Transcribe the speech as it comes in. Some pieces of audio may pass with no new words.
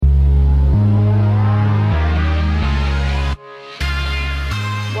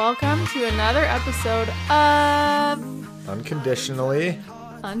to another episode of Unconditionally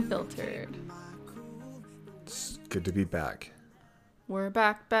Unfiltered. It's good to be back. We're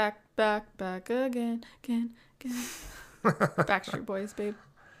back again. Backstreet Boys, babe.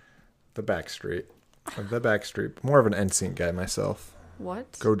 The Backstreet. More of an NSYNC guy myself.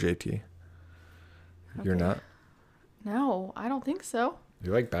 What? Go JT. You're Okay. not? No, I don't think so.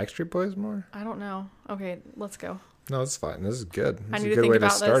 You like Backstreet Boys more? I don't know. Okay, let's go. No, it's fine. This is good. I This need is to a good think way to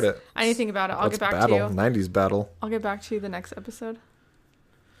about start this. it. I need to think about it. I'll Let's get back battle. to you. 90s battle. I'll get back to you the next episode.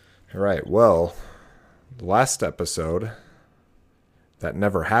 All right. Well, the last episode that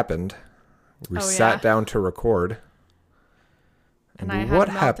never happened. We sat down to record. And I had what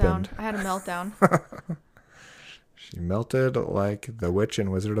a meltdown. happened? I had a meltdown. She melted like the witch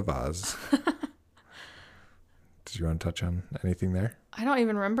in Wizard of Oz. Did you want to touch on anything there? I don't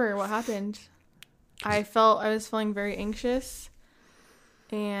even remember what happened. I was feeling very anxious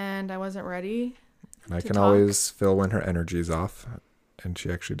and I wasn't ready. And I can always feel when her energy's off, and she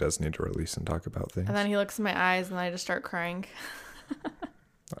actually does need to release and talk about things. And then he looks in my eyes and I just start crying.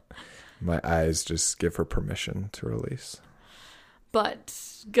 My eyes just give her permission to release. But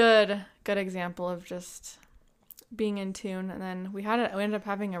good example of just being in tune. And then we ended up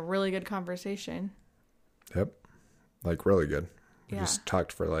having a really good conversation. Yep. Like really good. We Yeah. just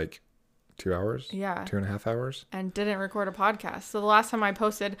talked for like 2 hours. Yeah. 2.5 hours. And didn't record a podcast. So the last time I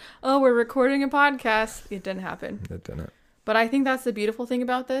posted, oh, we're recording a podcast, it didn't happen. It didn't. But I think that's the beautiful thing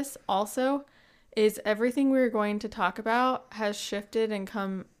about this also is everything we were going to talk about has shifted and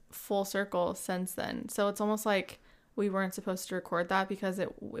come full circle since then. So it's almost like we weren't supposed to record that because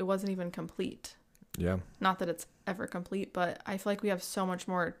it wasn't even complete. Yeah. Not that it's ever complete, but I feel like we have so much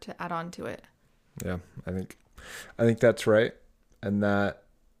more to add on to it. Yeah. I think that's right. And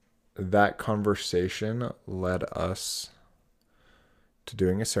that conversation led us to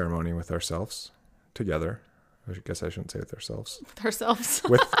doing a ceremony with ourselves together. I guess I shouldn't say with ourselves. With ourselves.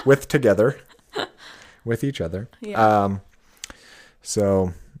 with together. With each other. Yeah.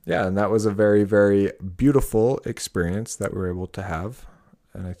 So yeah, and that was a very, very beautiful experience that we were able to have.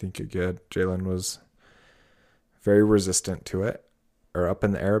 And I think Jalynn was very resistant to it or up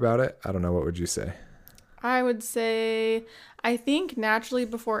in the air about it. I don't know. What would you say? I would say, I think naturally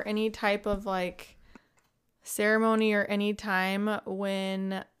before any type of like ceremony or any time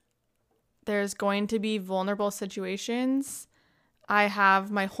when there's going to be vulnerable situations, I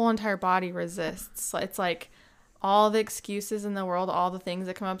have my whole entire body resists. It's like all the excuses in the world, all the things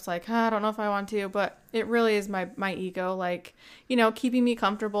that come up. It's like, I don't know if I want to, but it really is my ego, like, keeping me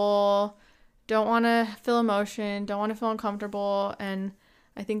comfortable. Don't want to feel emotion. Don't want to feel uncomfortable. And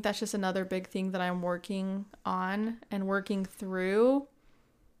I think that's just another big thing that I'm working on and working through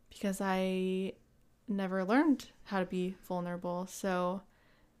because I never learned how to be vulnerable. So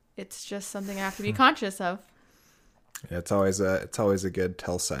it's just something I have to be conscious of. Yeah, it's always a good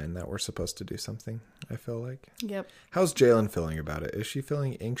tell sign that we're supposed to do something, I feel like. Yep. How's Jalynn feeling about it? Is she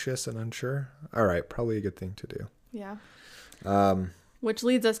feeling anxious and unsure? All right, probably a good thing to do. Yeah. Which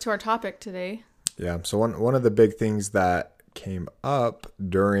leads us to our topic today. Yeah, so one of the big things that came up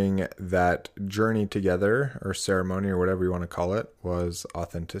during that journey together or ceremony or whatever you want to call it was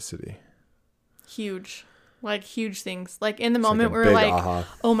authenticity. Huge things. Like in the moment we're like, aha.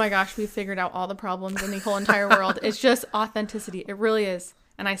 Oh my gosh, we figured out all the problems in the whole entire world. It's just authenticity. It really is.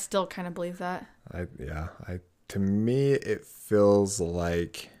 And I still kind of believe that. To me, it feels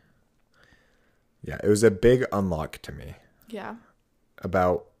like, it was a big unlock to me. Yeah.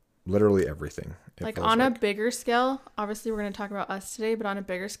 About literally everything. Like on a bigger scale, obviously we're going to talk about us today, but on a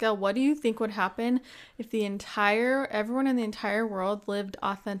bigger scale, what do you think would happen if everyone in the entire world lived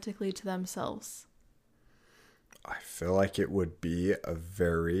authentically to themselves? I feel like it would be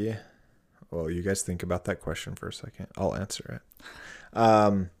well, you guys think about that question for a second. I'll answer it.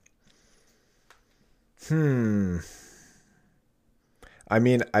 I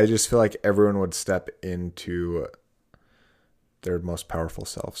mean, I just feel like everyone would step into their most powerful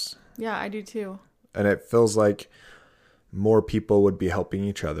selves. Yeah, I do too. And it feels like more people would be helping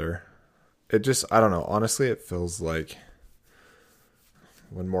each other. I don't know. Honestly, it feels like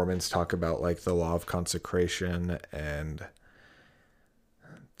when Mormons talk about like the law of consecration and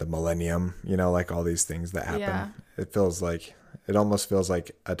the millennium, like all these things that happen. Yeah. It almost feels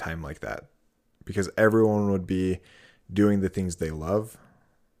like a time like that because everyone would be doing the things they love.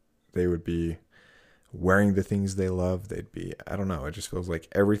 They would be wearing the things they love. They'd be, I don't know. It just feels like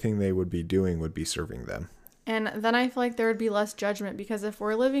everything they would be doing would be serving them. And then I feel like there would be less judgment because if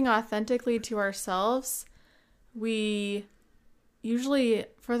we're living authentically to ourselves, we usually,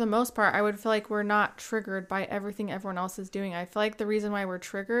 for the most part, I would feel like we're not triggered by everything everyone else is doing. I feel like the reason why we're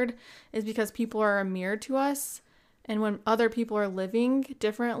triggered is because people are a mirror to us. And when other people are living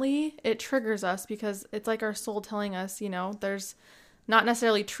differently, it triggers us because it's like our soul telling us, you know, there's not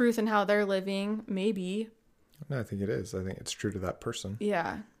necessarily truth in how they're living, maybe. No, I think it is. I think it's true to that person.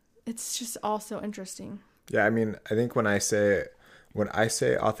 Yeah. It's just all so interesting. Yeah, I mean, I think when I say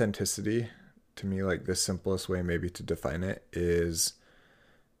authenticity, to me, like the simplest way maybe to define it is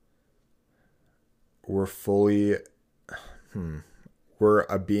we're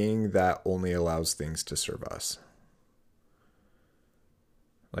a being that only allows things to serve us.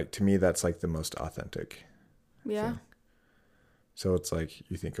 Like, to me, that's like the most authentic thing. So it's like,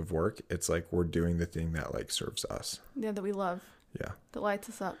 you think of work, it's like we're doing the thing that like serves us. Yeah, that we love. Yeah. That lights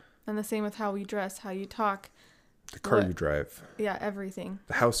us up. And the same with how we dress, how you talk. The car you drive. Yeah, everything.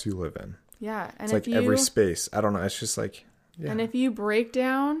 The house you live in. Yeah. And it's like every space. I don't know. It's just like, yeah. And if you break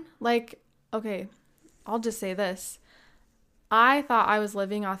down, like, okay, I'll just say this. I thought I was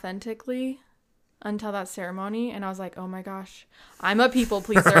living authentically until that ceremony. And I was like, oh my gosh, I'm a people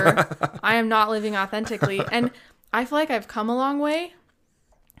pleaser. I am not living authentically. And I feel like I've come a long way.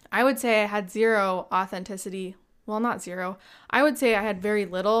 I would say I had zero authenticity. Well, not zero. I would say I had very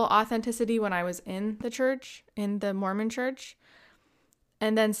little authenticity when I was in the church, in the Mormon church.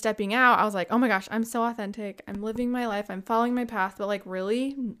 And then stepping out, I was like, oh my gosh, I'm so authentic. I'm living my life. I'm following my path. But like,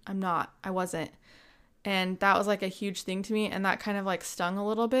 really, I'm not. I wasn't. And that was like a huge thing to me. And that kind of like stung a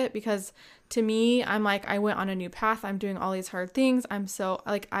little bit because to me, I'm like, I went on a new path. I'm doing all these hard things. I'm so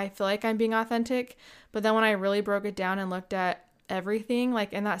like, I feel like I'm being authentic. But then when I really broke it down and looked at everything,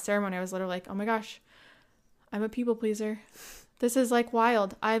 like in that ceremony, I was literally like, oh my gosh, I'm a people pleaser. This is like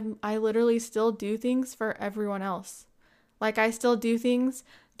wild. I literally still do things for everyone else. Like I still do things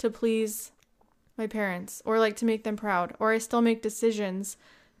to please my parents or like to make them proud. Or I still make decisions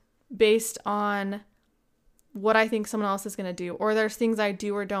based on what I think someone else is going to do. Or there's things I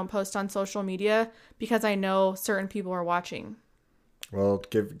do or don't post on social media because I know certain people are watching. Well,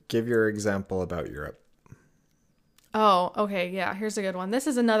 give your example about Europe. Oh, okay. Yeah, here's a good one. This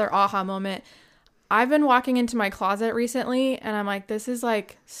is another aha moment. I've been walking into my closet recently and I'm like, this is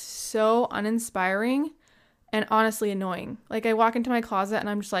like so uninspiring and honestly annoying. Like I walk into my closet and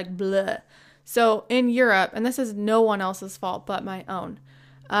I'm just like, bleh. So in Europe, and this is no one else's fault but my own.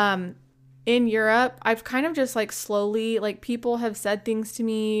 In Europe, I've kind of just like slowly, like people have said things to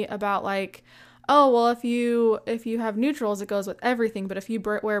me about like, oh, well, if you have neutrals, it goes with everything. But if you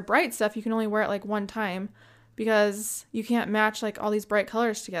wear bright stuff, you can only wear it like one time because you can't match like all these bright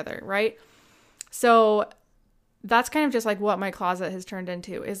colors together, right? So that's kind of just like what my closet has turned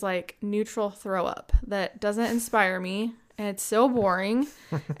into is like neutral throw up that doesn't inspire me. And it's so boring.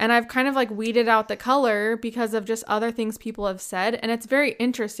 And I've kind of like weeded out the color because of just other things people have said. And it's very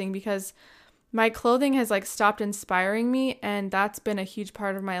interesting because my clothing has like stopped inspiring me. And that's been a huge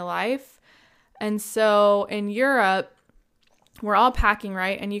part of my life. And so in Europe, we're all packing,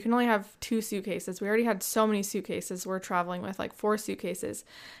 right? And you can only have 2 suitcases. We already had so many suitcases. We're traveling with like 4 suitcases.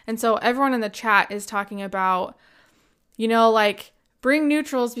 And so everyone in the chat is talking about, you know, like bring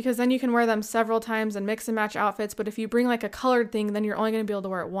neutrals because then you can wear them several times and mix and match outfits. But if you bring like a colored thing, then you're only going to be able to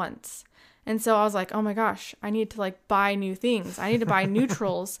wear it once. And so I was like, oh my gosh, I need to like buy new things. I need to buy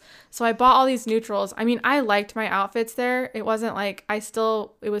neutrals. So I bought all these neutrals. I mean, I liked my outfits there. It wasn't like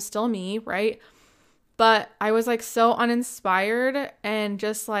it was still me, right? But I was like so uninspired and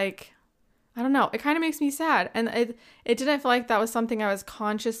just like, I don't know, it kind of makes me sad. And it didn't feel like that was something I was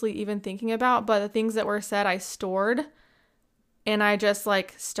consciously even thinking about, but the things that were said, I stored. And I just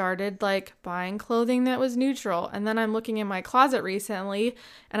like started like buying clothing that was neutral. And then I'm looking in my closet recently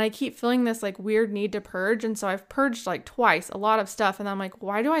and I keep feeling this like weird need to purge. And so I've purged like twice, a lot of stuff. And I'm like,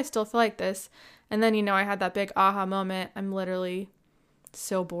 why do I still feel like this? And then, you know, I had that big aha moment. I'm literally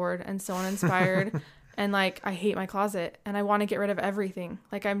so bored and so uninspired. And like, I hate my closet and I want to get rid of everything.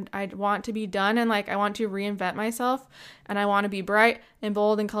 Like I want to be done and like, I want to reinvent myself and I want to be bright and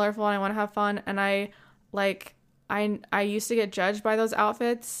bold and colorful and I want to have fun. And I used to get judged by those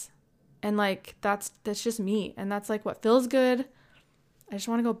outfits and like, that's just me. And that's like what feels good. I just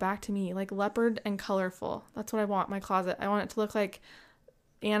want to go back to me, like leopard and colorful. That's what I want my closet. I want it to look like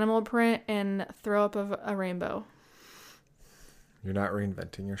animal print and throw up of a rainbow. You're not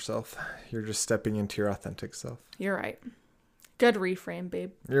reinventing yourself. You're just stepping into your authentic self. You're right. Good reframe,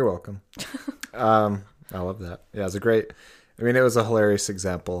 babe. You're welcome. I love that. Yeah, it was a hilarious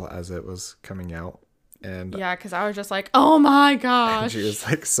example as it was coming out. And yeah, because I was just like, oh my gosh. And she was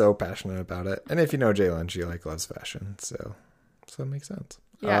like so passionate about it. And if you know Jalynn, she like loves fashion. So it makes sense.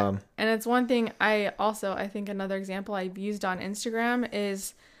 Yeah. And it's one thing I think another example I've used on Instagram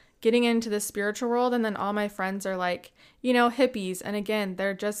is getting into the spiritual world. And then all my friends are like, hippies. And again,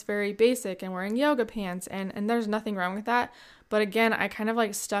 they're just very basic and wearing yoga pants. And there's nothing wrong with that. But again, I kind of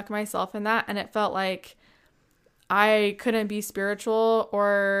like stuck myself in that. And it felt like I couldn't be spiritual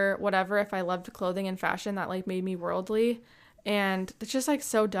or whatever if I loved clothing and fashion. That like made me worldly. And it's just like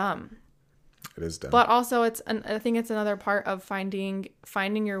so dumb. It is dumb. But also I think it's another part of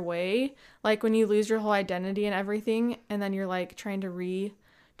finding your way. Like when you lose your whole identity and everything, and then you're like trying to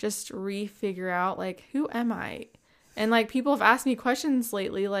re-figure out like, who am I? And like people have asked me questions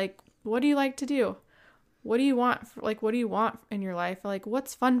lately, like, what do you like to do? What do you want? What do you want in your life? Like,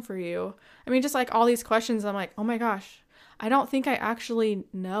 what's fun for you? I mean, just like all these questions, I'm like, oh my gosh, I don't think I actually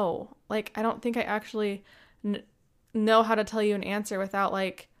know. Like, I don't think I actually know how to tell you an answer without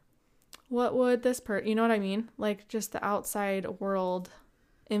like, what would this you know what I mean? Like just the outside world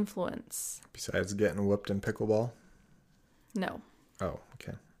influence. Besides getting whooped in pickleball? No. Oh,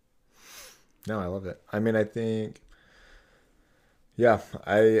 okay. No, I love it. I mean, I think, yeah,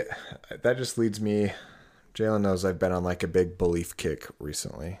 that just leads me, Jalynn knows I've been on like a big belief kick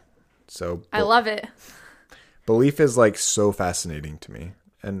recently. So I love it. Belief is like so fascinating to me.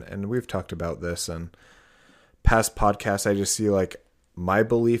 And we've talked about this and past podcasts. I just see like my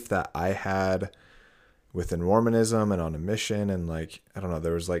belief that I had within Mormonism and on a mission. And like, I don't know,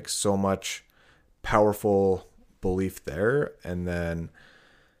 there was like so much powerful belief there. And then,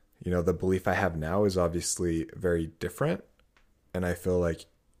 the belief I have now is obviously very different. And I feel like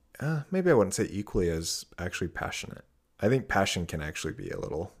maybe I wouldn't say equally as actually passionate. I think passion can actually be a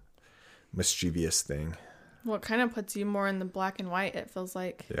little mischievous thing. Well, it kind of puts you more in the black and white, it feels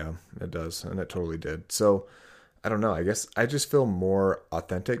like. Yeah, it does. And it totally did. So I don't know. I guess I just feel more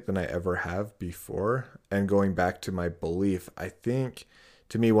authentic than I ever have before. And going back to my belief, I think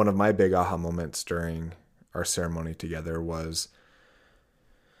to me, one of my big aha moments during our ceremony together was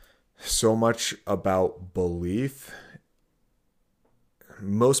so much about belief.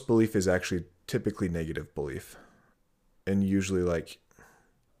 Most belief is actually typically negative belief. And usually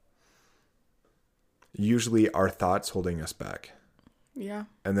our thoughts holding us back. Yeah.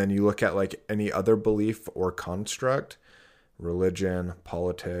 And then you look at like any other belief or construct, religion,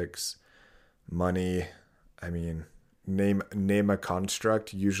 politics, money. I mean, name a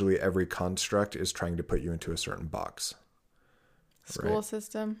construct. Usually every construct is trying to put you into a certain box. School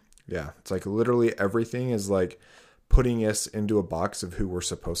system. Yeah. It's like literally everything is like putting us into a box of who we're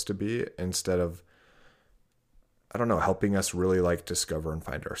supposed to be instead of, I don't know, helping us really like discover and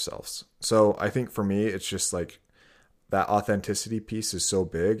find ourselves. So I think for me, it's just like that authenticity piece is so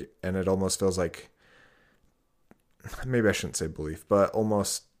big, and it almost feels like, maybe I shouldn't say belief, but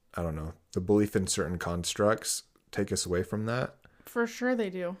almost, I don't know, the belief in certain constructs take us away from that. For sure they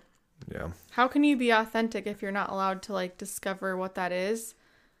do. Yeah. How can you be authentic if you're not allowed to like discover what that is?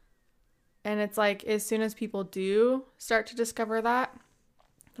 And it's like, as soon as people do start to discover that,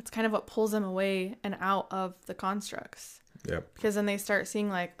 that's kind of what pulls them away and out of the constructs. Yep. Because then they start seeing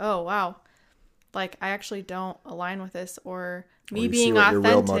like, oh, wow, like I actually don't align with this, or me being authentic.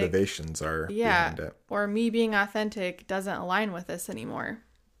 Your real motivations are behind it. Or me being authentic doesn't align with this anymore.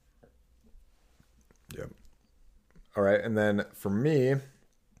 Yep. All right. And then for me,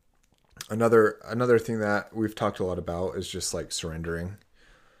 another thing that we've talked a lot about is just like surrendering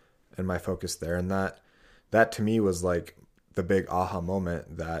and my focus there. And that to me was like the big aha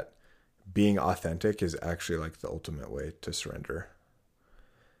moment that being authentic is actually like the ultimate way to surrender.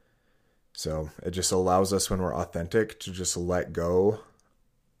 So it just allows us, when we're authentic, to just let go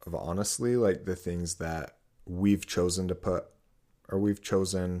of honestly like the things that we've chosen to put, or we've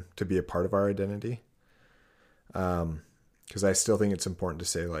chosen to be a part of our identity. Because I still think it's important to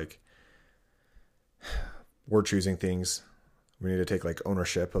say like, we're choosing things. We need to take like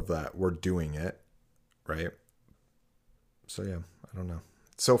ownership of that. We're doing it. Right. So yeah, I don't know.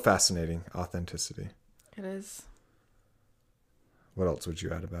 It's so fascinating. Authenticity. It is. What else would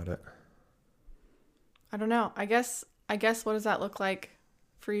you add about it? I don't know. I guess what does that look like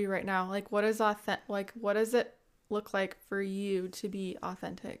for you right now? Like what does it look like for you to be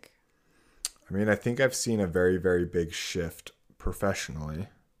authentic? I mean, I think I've seen a very, very big shift professionally.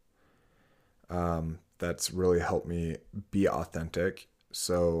 That's really helped me be authentic.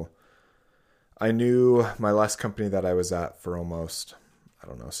 So I knew my last company that I was at for almost,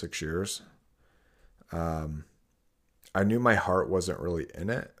 6 years. I knew my heart wasn't really in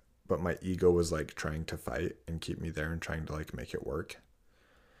it, but my ego was like trying to fight and keep me there and trying to like make it work.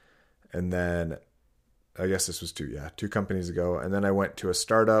 And then I guess this was 2 companies ago. And then I went to a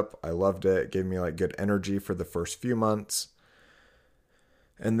startup. I loved it. It gave me like good energy for the first few months.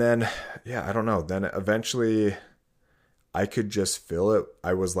 And then, yeah, I don't know. Then eventually I could just feel it.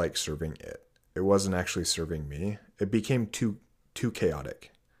 I was like serving it. It wasn't actually serving me. It became too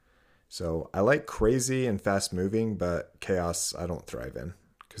chaotic. So I like crazy and fast moving, but chaos I don't thrive in.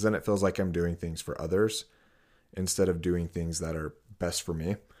 Because then it feels like I'm doing things for others instead of doing things that are best for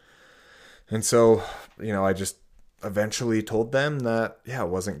me. And so, I just eventually told them that, yeah, I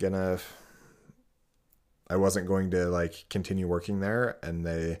wasn't going to like continue working there, and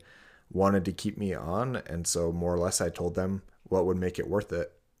they wanted to keep me on. And so more or less I told them what would make it worth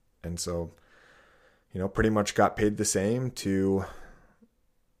it. And so, pretty much got paid the same to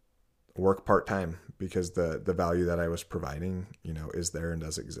work part-time because the value that I was providing, is there and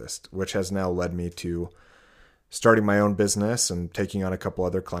does exist, which has now led me to starting my own business and taking on a couple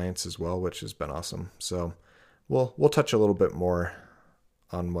other clients as well, which has been awesome. So we'll touch a little bit more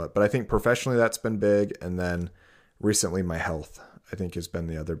on but I think professionally that's been big. And then recently my health, I think, has been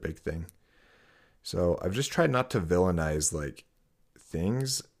the other big thing. So I've just tried not to villainize like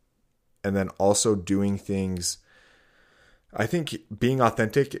things, and then also doing things. I think being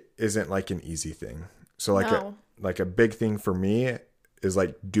authentic isn't like an easy thing. So like a big thing for me is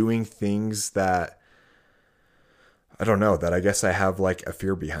like doing things that I don't know, that I guess I have like a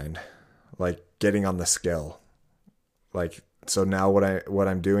fear behind, like getting on the scale. Like, so now what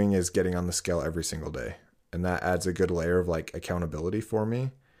I'm doing is getting on the scale every single day. And that adds a good layer of like accountability for me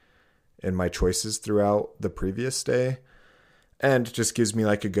in my choices throughout the previous day. And just gives me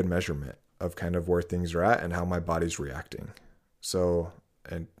like a good measurement of kind of where things are at and how my body's reacting. So,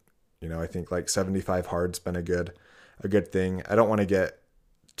 and I think like 75 hard's been a good thing. I don't want to get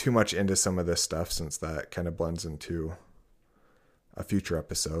too much into some of this stuff since that kind of blends into a future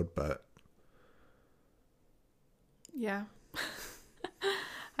episode, but yeah.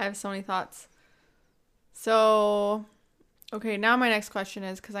 I have so many thoughts. So, okay, now my next question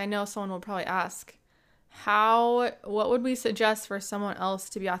is, because I know someone will probably ask, what would we suggest for someone else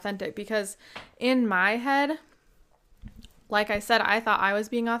to be authentic? Because in my head, like I said, I thought I was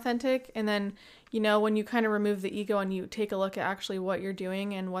being authentic. And then, when you kind of remove the ego and you take a look at actually what you're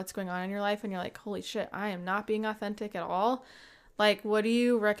doing and what's going on in your life, and you're like, holy shit, I am not being authentic at all. Like, what do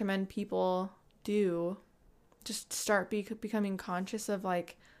you recommend people do? Just start becoming conscious of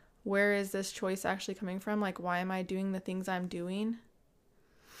like, where is this choice actually coming from? Like, why am I doing the things I'm doing?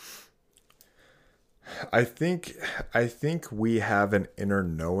 I think we have an inner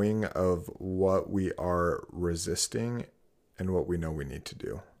knowing of what we are resisting and what we know we need to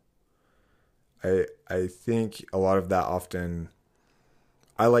do. I think a lot of that often,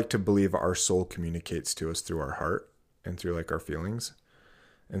 I like to believe our soul communicates to us through our heart and through like our feelings.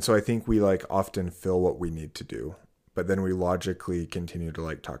 And so I think we like often feel what we need to do, but then we logically continue to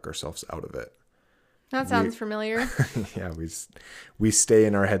like talk ourselves out of it. That sounds familiar. Yeah, we stay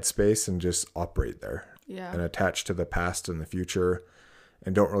in our headspace and just operate there. Yeah. And attach to the past and the future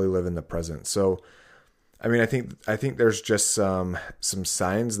and don't really live in the present. So, I mean, I think there's just some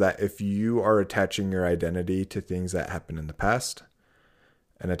signs that if you are attaching your identity to things that happened in the past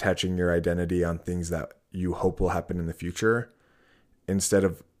and attaching your identity on things that you hope will happen in the future, instead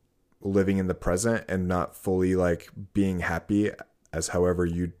of living in the present and not fully like being happy as however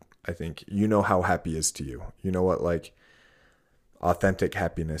I think how happy is to you. You know what like authentic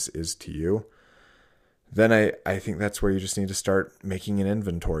happiness is to you. Then I think that's where you just need to start making an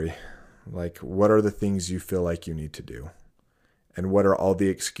inventory. Like, what are the things you feel like you need to do? And what are all the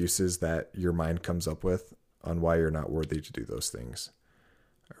excuses that your mind comes up with on why you're not worthy to do those things?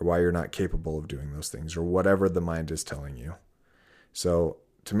 Or why you're not capable of doing those things? Or whatever the mind is telling you. So,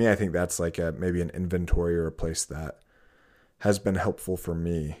 to me, I think that's like maybe an inventory or a place that has been helpful for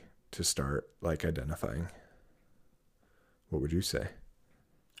me to start like identifying. What would you say?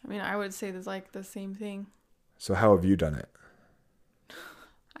 I mean, I would say there's like the same thing. So how have you done it?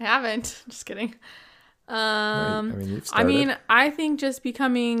 I haven't. Just kidding. You've started. I think just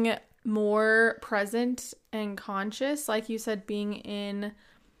becoming more present and conscious, like you said,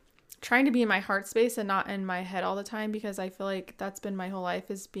 trying to be in my heart space and not in my head all the time, because I feel like that's been my whole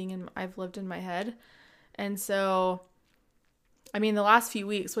life, is I've lived in my head. And so, I mean, the last few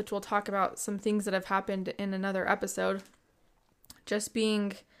weeks, which we'll talk about some things that have happened in another episode, just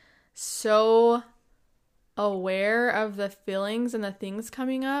being so aware of the feelings and the things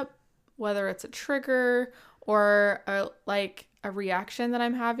coming up, whether it's a trigger or a reaction that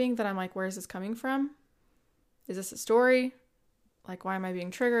I'm having, that I'm like, where is this coming from? Is this a story? Like, why am I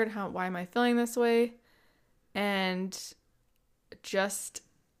being triggered? Why am I feeling this way? And just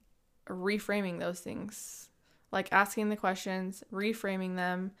reframing those things, like asking the questions, reframing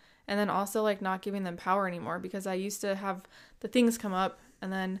them, and then also like not giving them power anymore, because I used to have the things come up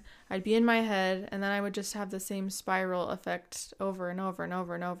and then I'd be in my head, and then I would just have the same spiral effect over and over and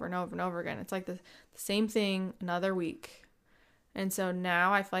over and over and over and over again. It's like the same thing another week. And so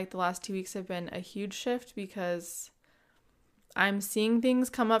now I feel like the last 2 weeks have been a huge shift because I'm seeing things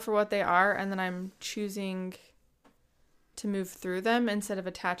come up for what they are, and then I'm choosing to move through them instead of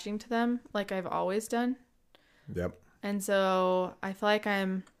attaching to them like I've always done. Yep. And so I feel like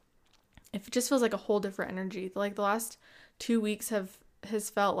it just feels like a whole different energy. Like the last 2 weeks has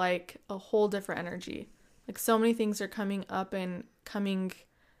felt like a whole different energy. Like so many things are coming up and coming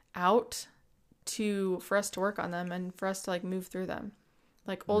out for us to work on them and for us to like move through them.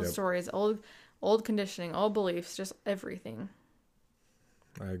 Like old stories, old conditioning, old beliefs, just everything.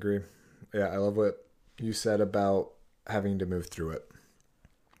 I agree. Yeah, I love what you said about having to move through it.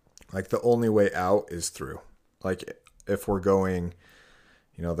 Like the only way out is through. Like if we're going,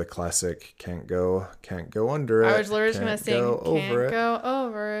 the classic can't go under it. I was literally going to sing can't go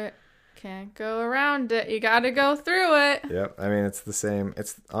over it. Can't go around it. You got to go through it. Yep. I mean,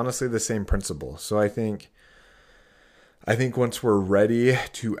 it's honestly the same principle. So I think once we're ready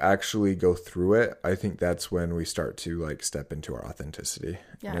to actually go through it, I think that's when we start to like step into our authenticity.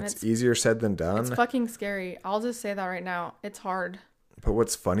 Yeah, and it's easier said than done. It's fucking scary. I'll just say that right now. It's hard. But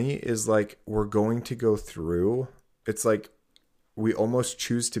what's funny is like we're going to go through. It's like we almost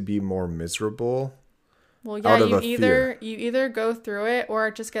choose to be more miserable. Well, yeah, you either go through it or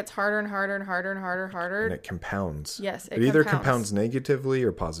it just gets harder and harder and harder and harder. And it compounds. Yes, it either compounds negatively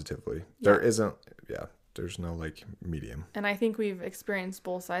or positively. Yeah. There's no like medium. And I think we've experienced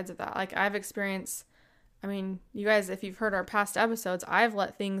both sides of that. Like you guys, if you've heard our past episodes, I've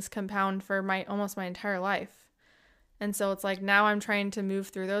let things compound for almost my entire life. And so it's like now I'm trying to move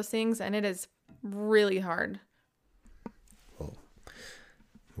through those things and it is really hard.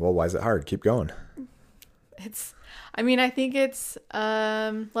 Well, why is it hard? Keep going. I think it's,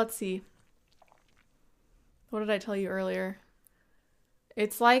 let's see. What did I tell you earlier?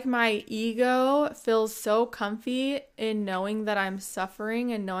 It's like my ego feels so comfy in knowing that I'm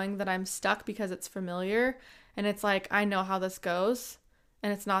suffering and knowing that I'm stuck because it's familiar. And it's like, I know how this goes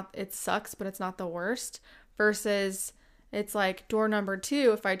and it sucks, but it's not the worst. Versus it's like door number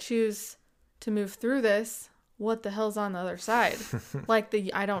 2. If I choose to move through this, what the hell's on the other side?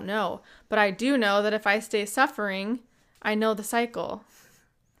 I don't know. But I do know that if I stay suffering, I know the cycle,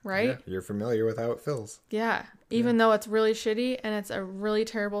 right? Yeah, you're familiar with how it feels. Yeah. Even though it's really shitty and it's a really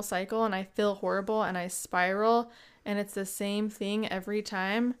terrible cycle and I feel horrible and I spiral and it's the same thing every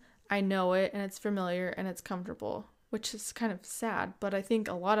time, I know it and it's familiar and it's comfortable, which is kind of sad. But I think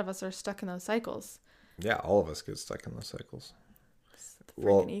a lot of us are stuck in those cycles. Yeah, all of us get stuck in those cycles. It's the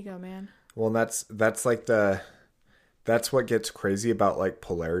freaking ego, man. Well, and that's what gets crazy about like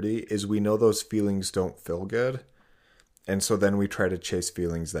polarity is we know those feelings don't feel good. And so then we try to chase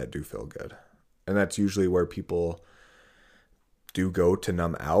feelings that do feel good. And that's usually where people do go to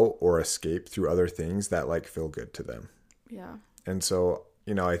numb out or escape through other things that like feel good to them. Yeah. And so,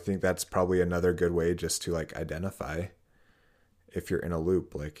 I think that's probably another good way just to like identify if you're in a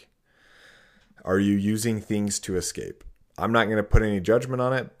loop, like, are you using things to escape? I'm not going to put any judgment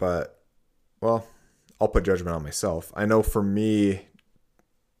on it, but well, I'll put judgment on myself. I know for me,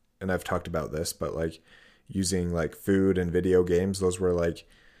 and I've talked about this, but like using like food and video games, those were like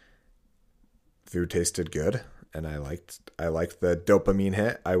food tasted good. And I liked the dopamine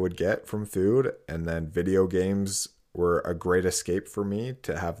hit I would get from food. And then video games were a great escape for me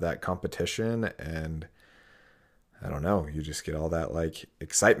to have that competition. And I don't know, you just get all that like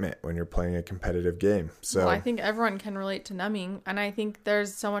excitement when you're playing a competitive game. So I think everyone can relate to numbing. And I think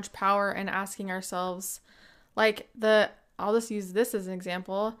there's so much power in asking ourselves, like I'll just use this as an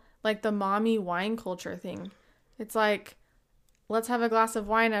example, like the mommy wine culture thing. It's like, let's have a glass of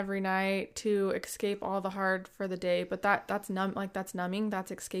wine every night to escape all the hard for the day. But that's numbing,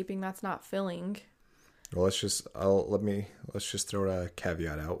 that's escaping, that's not filling. Well, let's just throw a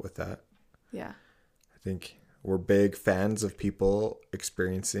caveat out with that. Yeah. I think we're big fans of people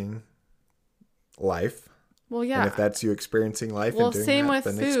experiencing life. Well, yeah. And if that's you experiencing life and doing same that,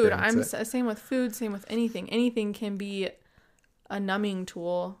 with food. Same with food, same with anything. Anything can be a numbing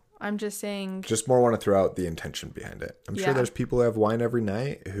tool. I'm just saying. Just more want to throw out the intention behind it. I'm sure there's people who have wine every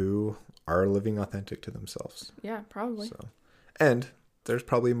night who are living authentic to themselves. Yeah, probably. So, and there's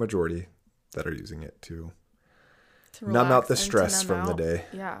probably a majority that are using it to numb out the stress from the day.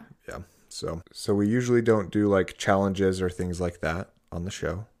 Yeah. Yeah. So we usually don't do like challenges or things like that on the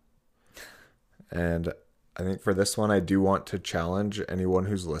show. And I think for this one, I do want to challenge anyone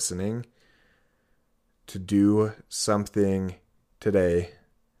who's listening to do something today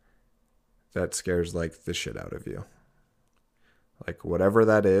that scares like the shit out of you. Like whatever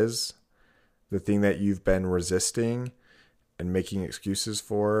that is, the thing that you've been resisting and making excuses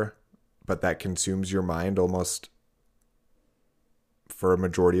for, but that consumes your mind almost for a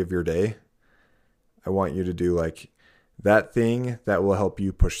majority of your day. I want you to do like that thing that will help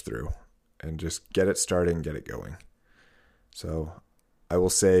you push through and just get it started and get it going. So I will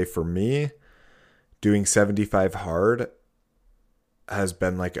say for me, doing 75 hard has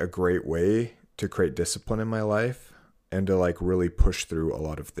been like a great way to create discipline in my life and to like really push through a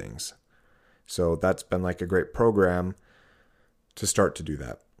lot of things. So that's been like a great program to start to do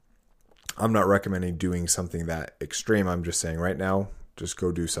that. I'm not recommending doing something that extreme. I'm just saying right now, just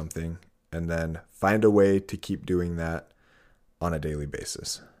go do something and then find a way to keep doing that on a daily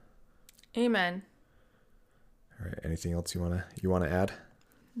basis. Amen. All right. Anything else you want to add?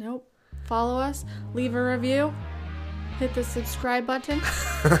 Nope. Follow us, leave a review, hit the subscribe button.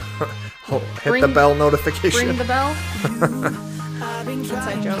 Hit the bell notification. Ring the bell.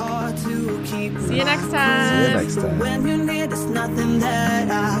 Inside joke. See you next time. See you next time. When you're near, there's nothing that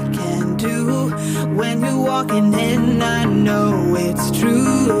I can do. When you're walking in, I know it's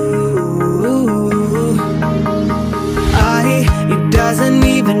true. It doesn't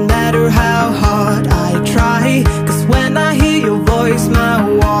even matter how hard I try.